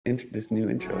this new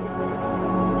intro.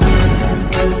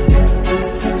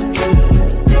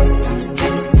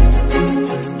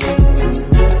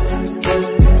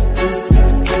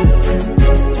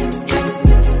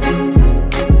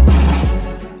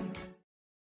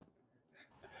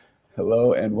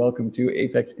 Hello and welcome to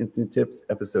Apex Instant Tips,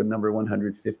 episode number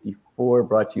 154,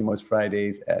 brought to you most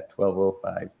Fridays at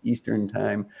 12:05 Eastern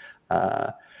Time.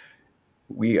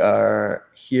 We are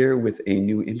here with a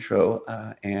new intro,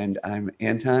 and I'm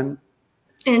Anton.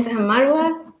 And I'm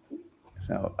Marwa.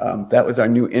 So that was our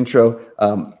new intro.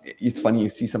 It's funny, you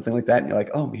see something like that and you're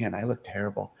like, oh man, I look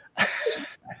terrible.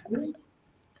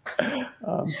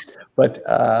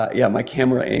 Yeah, my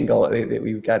camera angle that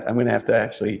we've got, I'm going to have to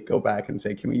actually go back and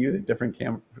say, can we use a different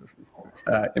camera,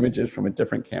 images from a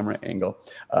different camera angle?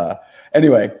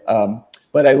 Anyway,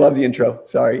 but I love the intro.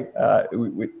 Sorry.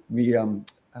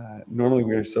 Normally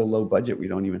we're so low budget, we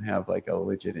don't even have like a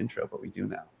legit intro, but we do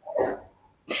now.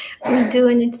 We do,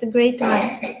 and it's a great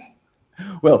one.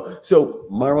 Well, so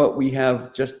Marwa, we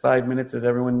have just 5 minutes, as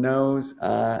everyone knows,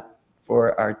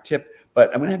 for our tip. But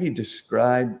I'm going to have you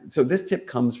describe. So this tip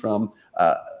comes from,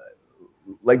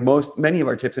 like many of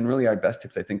our tips, and really our best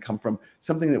tips, I think, come from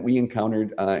something that we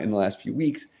encountered in the last few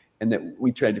weeks, and that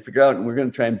we tried to figure out. And we're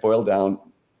going to try and boil down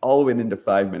all of it into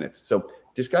 5 minutes. So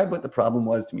describe what the problem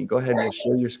was to me. Go ahead and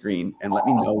share your screen and let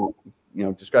me know.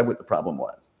 Describe what the problem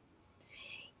was.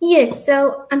 Yes.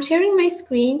 So I'm sharing my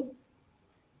screen.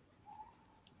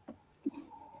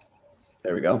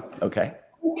 There we go. Okay.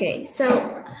 Okay, so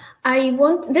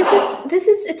this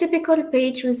is a typical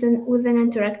page with an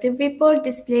interactive report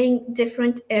displaying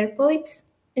different airports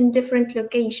in different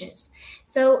locations.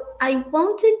 So I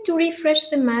wanted to refresh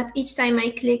the map each time I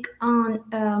click on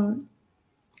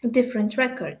a different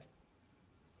record.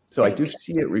 So I do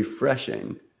see it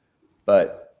refreshing,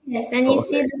 but yes, and you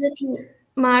see the little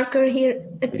marker here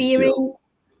appearing.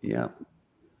 Yeah.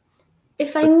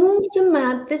 If I move the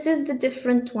map, this is the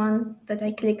different one that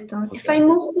I clicked on. Okay. If I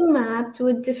move the map to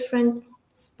a different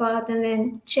spot and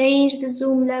then change the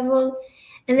zoom level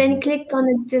and then click on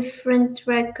a different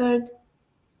record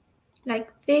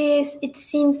like this, it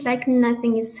seems like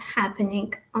nothing is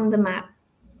happening on the map.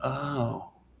 Oh,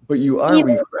 but you are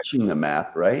refreshing the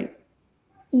map, right?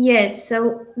 Yes,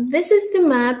 so this is the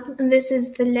map and this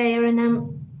is the layer, and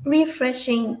I'm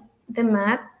refreshing the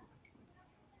map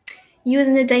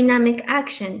using a dynamic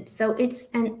action. So it's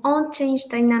an on-change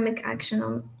dynamic action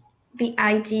on the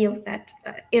ID of that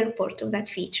airport, of that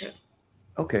feature.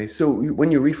 Okay, so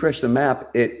when you refresh the map,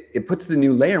 it puts the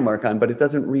new layer mark on, but it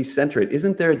doesn't recenter it.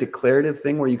 Isn't there a declarative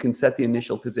thing where you can set the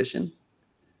initial position?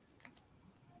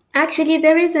 Actually,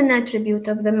 there is an attribute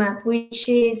of the map, which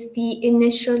is the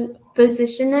initial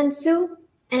position and zoom,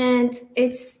 and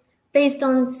it's based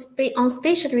on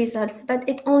spatial results, but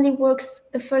it only works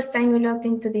the first time you logged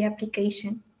into the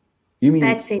application. You mean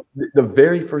that's it? The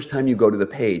very first time you go to the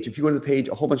page, if you go to the page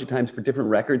a whole bunch of times for different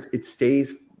records, it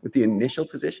stays with the initial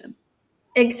position?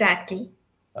 Exactly.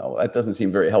 Oh, that doesn't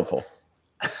seem very helpful.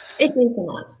 It is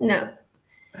not, no.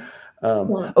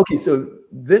 Okay, so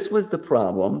this was the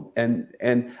problem, and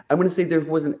I'm going to say there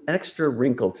was an extra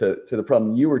wrinkle to the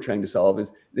problem you were trying to solve,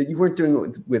 is that you weren't doing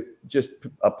it with just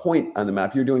a point on the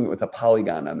map, you're doing it with a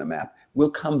polygon on the map.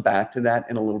 We'll come back to that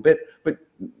in a little bit, but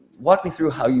walk me through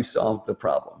how you solved the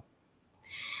problem.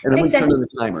 And I'm going to turn on the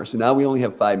timer, so now we only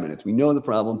have 5 minutes. We know the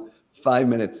problem, 5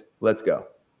 minutes, let's go.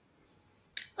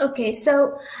 Okay,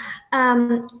 so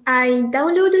I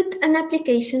downloaded an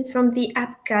application from the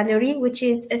app gallery, which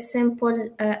is a simple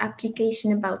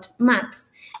application about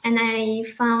maps. And I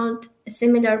found a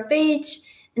similar page,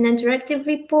 an interactive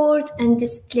report, and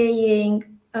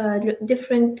displaying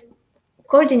different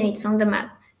coordinates on the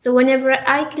map. So whenever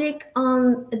I click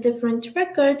on a different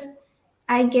record,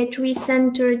 I get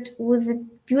recentered with a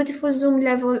beautiful zoom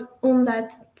level on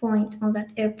that point, on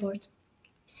that airport.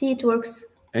 See, it works.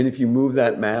 And if you move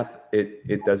that map,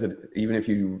 it does it, even if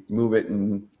you move it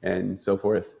and so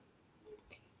forth?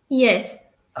 Yes.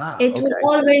 It will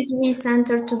always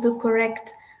recenter to the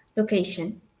correct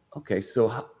location. Okay, so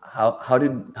how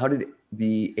did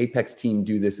the Apex team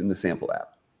do this in the sample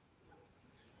app?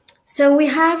 So we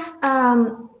have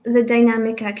the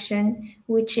dynamic action,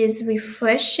 which is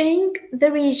refreshing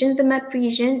the region, the map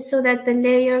region, so that the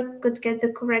layer could get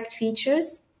the correct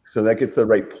features. So that gets the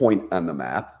right point on the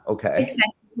map. Okay.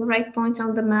 Exactly. The right point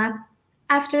on the map.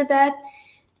 After that,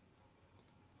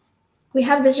 we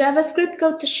have the JavaScript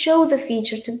code to show the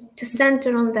feature, to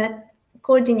center on that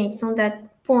coordinates on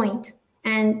that point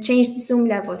and change the zoom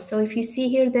level. So if you see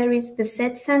here, there is the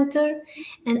set center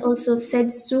and also set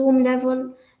zoom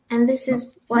level. And this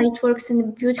is why it works in a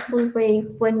beautiful way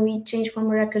when we change from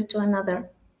a record to another.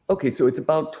 Okay, so it's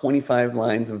about 25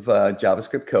 lines of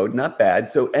JavaScript code, not bad.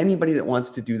 So anybody that wants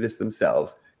to do this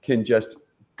themselves can just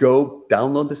go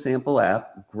download the sample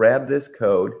app, grab this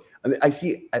code. I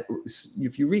see,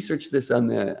 if you research this on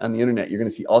the internet, you're going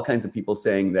to see all kinds of people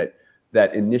saying that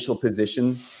that initial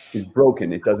position is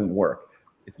broken. It doesn't work.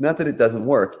 It's not that it doesn't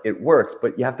work. It works,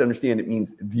 but you have to understand it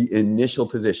means the initial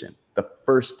position, the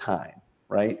first time,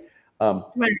 right?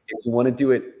 Right. If you want to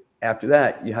do it after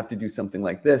that, you have to do something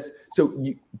like this. So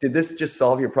did this just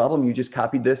solve your problem? You just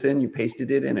copied this in, you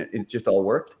pasted it, and it just all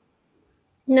worked?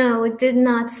 No, it did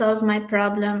not solve my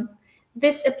problem.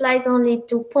 This applies only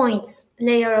to points,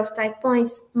 layer of type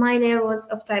points. My layer was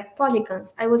of type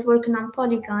polygons. I was working on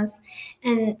polygons,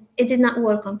 and it did not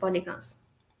work on polygons.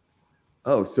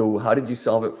 Oh, so how did you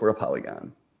solve it for a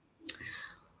polygon?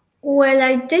 Well,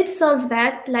 I did solve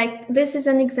that. Like, this is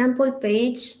an example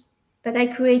page that I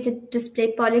created to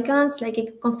display polygons, like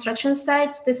construction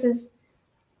sites. This is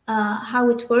how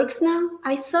it works now.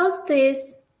 I solved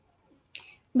this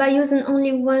by using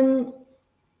only one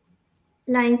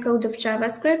line code of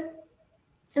JavaScript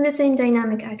and the same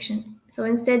dynamic action. So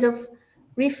instead of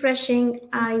refreshing,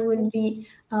 I will be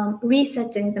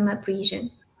resetting the map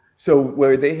region. So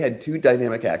where they had two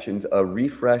dynamic actions, a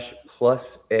refresh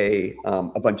plus a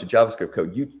bunch of JavaScript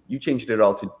code, you changed it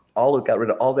all to got rid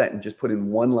of all that and just put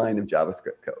in one line of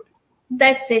JavaScript code.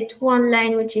 That's it, one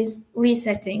line, which is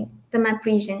resetting the map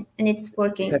region, and it's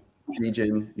working.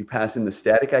 Region, you pass in the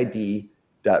static ID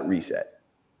dot reset.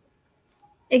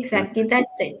 Exactly,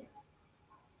 that's it.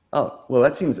 Oh, well,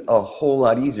 that seems a whole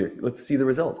lot easier. Let's see the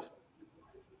results.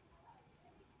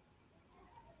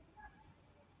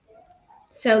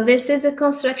 So this is a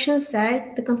construction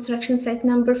site, the construction site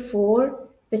number 4.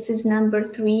 This is number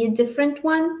 3, a different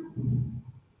one.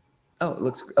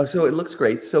 Oh, so it looks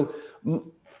great. So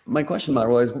my question,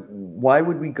 Marwa, is why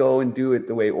would we go and do it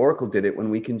the way Oracle did it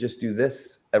when we can just do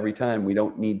this every time? We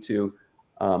don't need to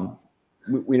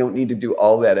we don't need to do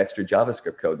all that extra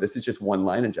JavaScript code. This is just one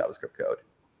line of JavaScript code.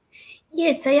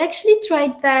 Yes, I actually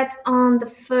tried that on the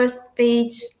first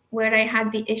page where I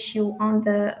had the issue on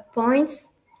the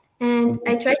points, and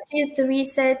I tried to use the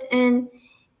reset, and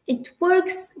it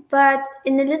works, but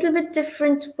in a little bit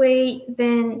different way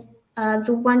than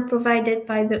the one provided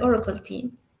by the Oracle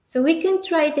team. So we can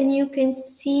try it, and you can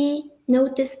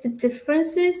notice the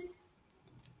differences.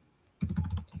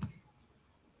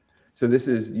 So this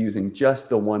is using just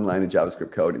the one line of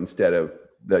JavaScript code instead of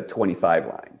the 25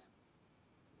 lines.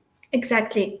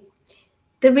 Exactly.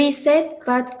 The reset,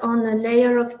 but on a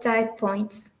layer of type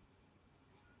points.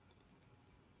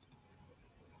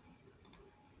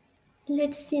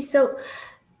 Let's see. So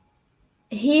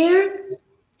here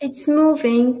it's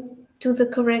moving to the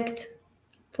correct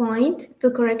point,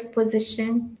 the correct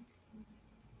position.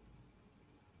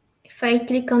 If I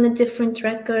click on a different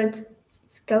record,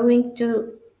 it's going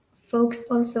to focus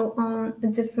also on a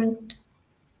different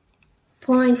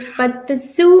point, but the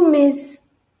zoom is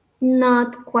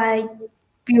not quite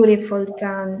beautiful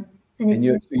done.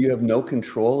 And so you have no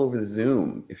control over the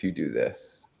zoom if you do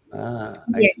this. Ah,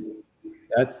 yes. I see.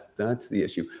 That's the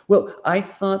issue. Well, I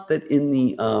thought that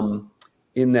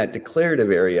in that declarative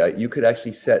area, you could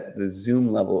actually set the zoom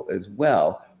level as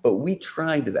well, but we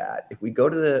tried that. If we go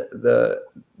to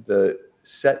the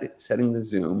setting the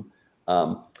zoom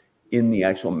in the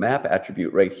actual map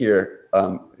attribute right here,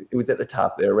 it was at the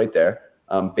top there, right there,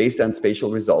 based on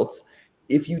spatial results.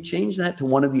 If you change that to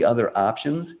one of the other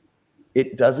options,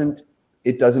 it doesn't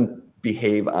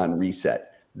behave on reset.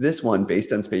 This one,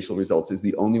 based on spatial results, is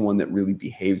the only one that really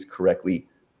behaves correctly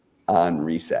on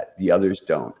reset. The others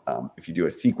don't. If you do a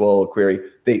SQL query,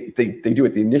 they do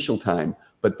it the initial time,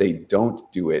 but they don't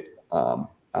do it on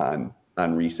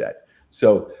reset.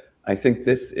 So I think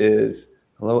this is,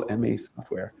 hello, MA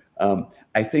Software.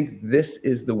 I think this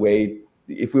is the way.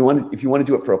 If you want to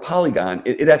do it for a polygon,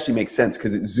 it actually makes sense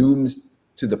because it zooms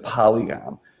to the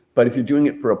polygon. But if you're doing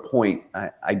it for a point,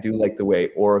 I do like the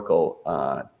way Oracle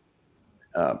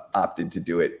opted to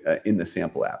do it in the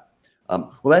sample app.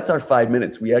 Well, that's our 5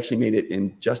 minutes. We actually made it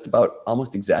in just about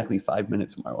almost exactly 5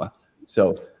 minutes, Marwa.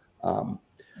 So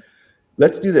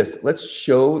let's do this. Let's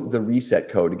show the reset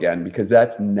code again, because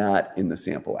that's not in the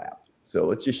sample app. So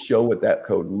let's just show what that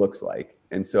code looks like.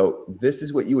 And so this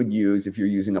is what you would use if you're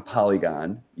using a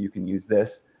polygon. You can use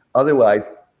this. Otherwise,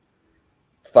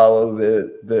 follow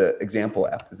the example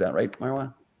app. Is that right,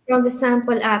 Marwa? From the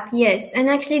sample app, yes. And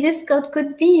actually, this code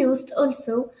could be used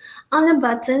also on a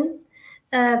button.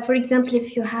 For example,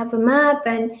 if you have a map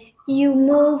and you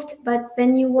moved, but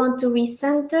then you want to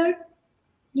recenter,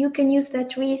 you can use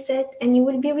that reset and you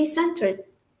will be recentered.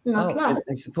 not lost.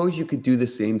 I suppose you could do the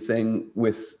same thing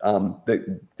with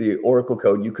the Oracle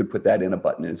code. You could put that in a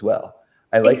button as well.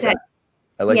 I like Exactly. that.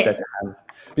 I like Yes. that to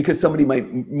have, because somebody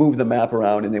might move the map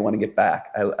around and they want to get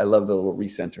back. I love the little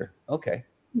recenter. Okay.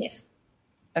 Yes.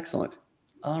 Excellent.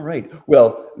 All right.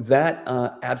 Well, that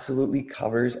absolutely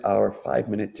covers our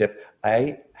 5-minute tip.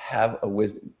 I have a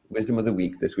wisdom of the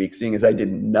week this week, seeing as I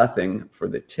did nothing for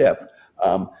the tip.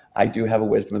 I do have a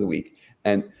wisdom of the week.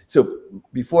 And so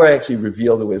before I actually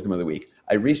reveal the wisdom of the week,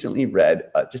 I recently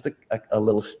read just a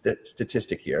little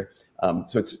statistic here.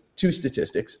 So it's 2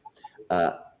 statistics.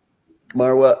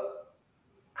 Marwa,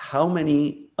 how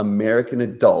many American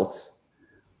adults,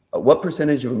 what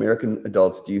percentage of American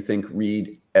adults do you think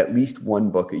read at least 1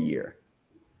 book a year?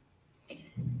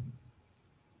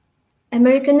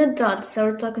 American adults, so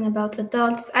we're talking about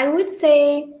adults, I would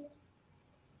say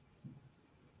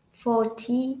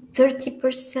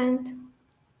 30%.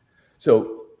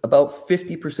 So about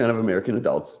 50% of American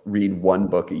adults read 1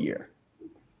 book a year.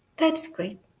 That's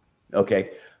great.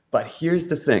 Okay, but here's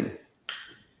the thing.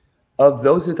 Of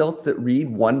those adults that read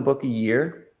 1 book a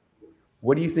year,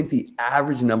 what do you think the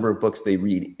average number of books they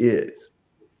read is?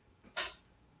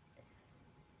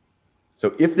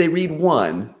 So if they read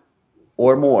 1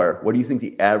 or more, what do you think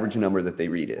the average number that they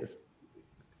read is?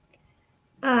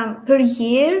 Per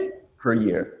year? Per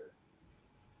year.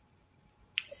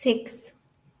 6.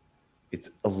 It's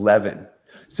 11.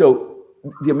 So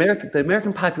the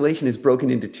American population is broken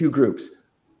into 2 groups.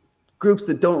 Groups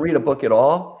that don't read a book at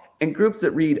all and groups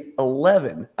that read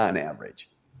 11 on average.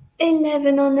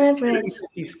 11 on average.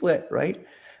 Pretty split, right?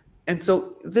 And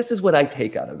so this is what I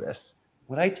take out of this.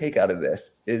 What I take out of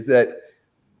this is that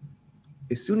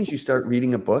as soon as you start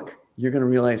reading a book, you're going to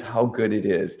realize how good it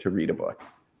is to read a book.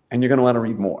 And you're going to want to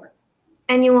read more.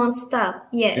 And you won't stop.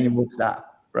 Yes. And you won't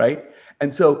stop, right?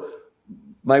 And so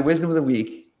my wisdom of the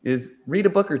week is read a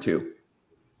book or 2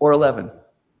 or 11.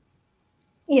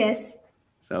 Yes.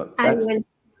 So I will.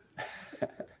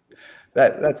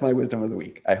 that's my wisdom of the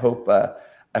week. I hope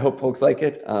folks like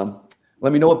it.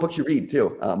 Let me know what books you read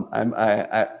too.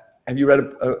 Have you read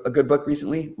a good book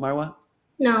recently, Marwa?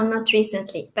 No, not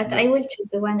recently, but I will choose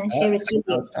the one and share it with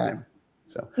you. It's time.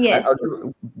 So yes,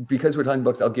 because we're talking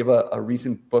books, I'll give a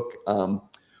recent book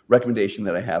recommendation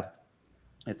that I have.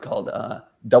 It's called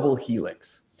Double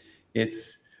Helix.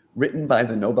 It's written by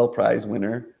the Nobel Prize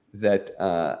winner that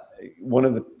one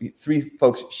of the 3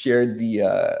 folks shared the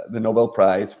Nobel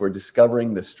Prize for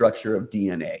discovering the structure of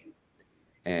DNA.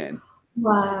 And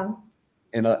wow.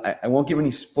 And I won't give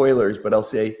any spoilers, but I'll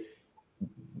say,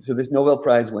 so this Nobel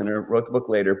Prize winner wrote the book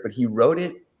later, but he wrote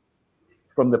it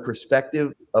from the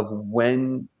perspective of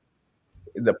when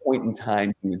the point in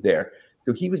time he was there.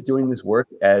 So he was doing this work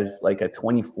as like a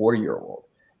 24-year-old.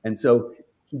 And so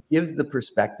he gives the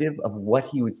perspective of what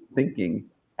he was thinking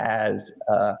as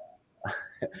a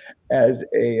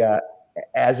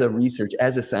research,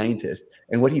 as a scientist,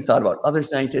 and what he thought about other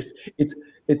scientists.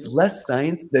 It's less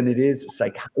science than it is it's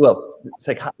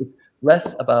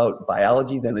less about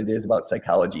biology than it is about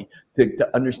psychology,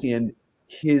 to understand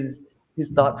his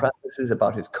thought processes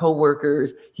about his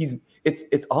coworkers.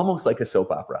 It's almost like a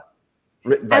soap opera.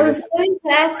 I was going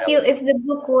to ask you if the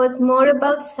book was more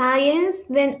about science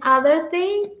than other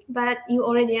thing, but you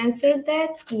already answered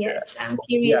that. Yes, I'm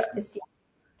curious to see.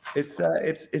 It's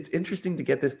interesting to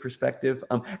get this perspective,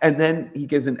 and then he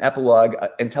gives an epilogue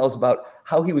and tells about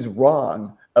how he was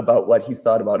wrong about what he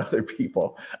thought about other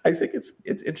people. I think it's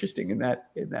interesting in that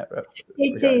regard.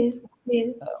 It is.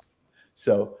 Yeah.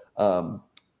 So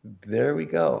there we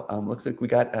go. Looks like we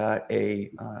got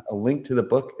a link to the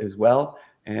book as well,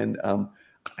 and I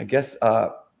guess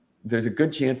there's a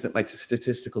good chance that my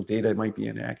statistical data might be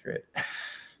inaccurate.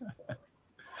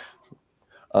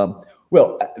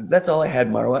 Well, that's all I had,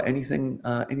 Marwa. Anything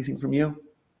from you?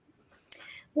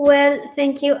 Well,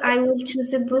 thank you. I will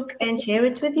choose a book and share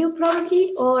it with you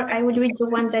probably, or I will read the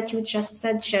one that you just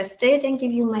suggested and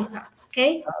give you my thoughts,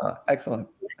 okay? Excellent.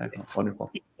 Excellent. Wonderful.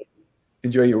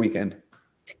 Enjoy your weekend.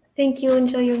 Thank you.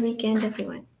 Enjoy your weekend,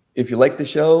 everyone. If you like the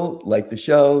show,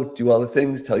 do all the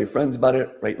things, tell your friends about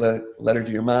it, write a letter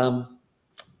to your mom.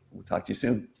 We'll talk to you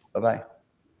soon. Bye-bye.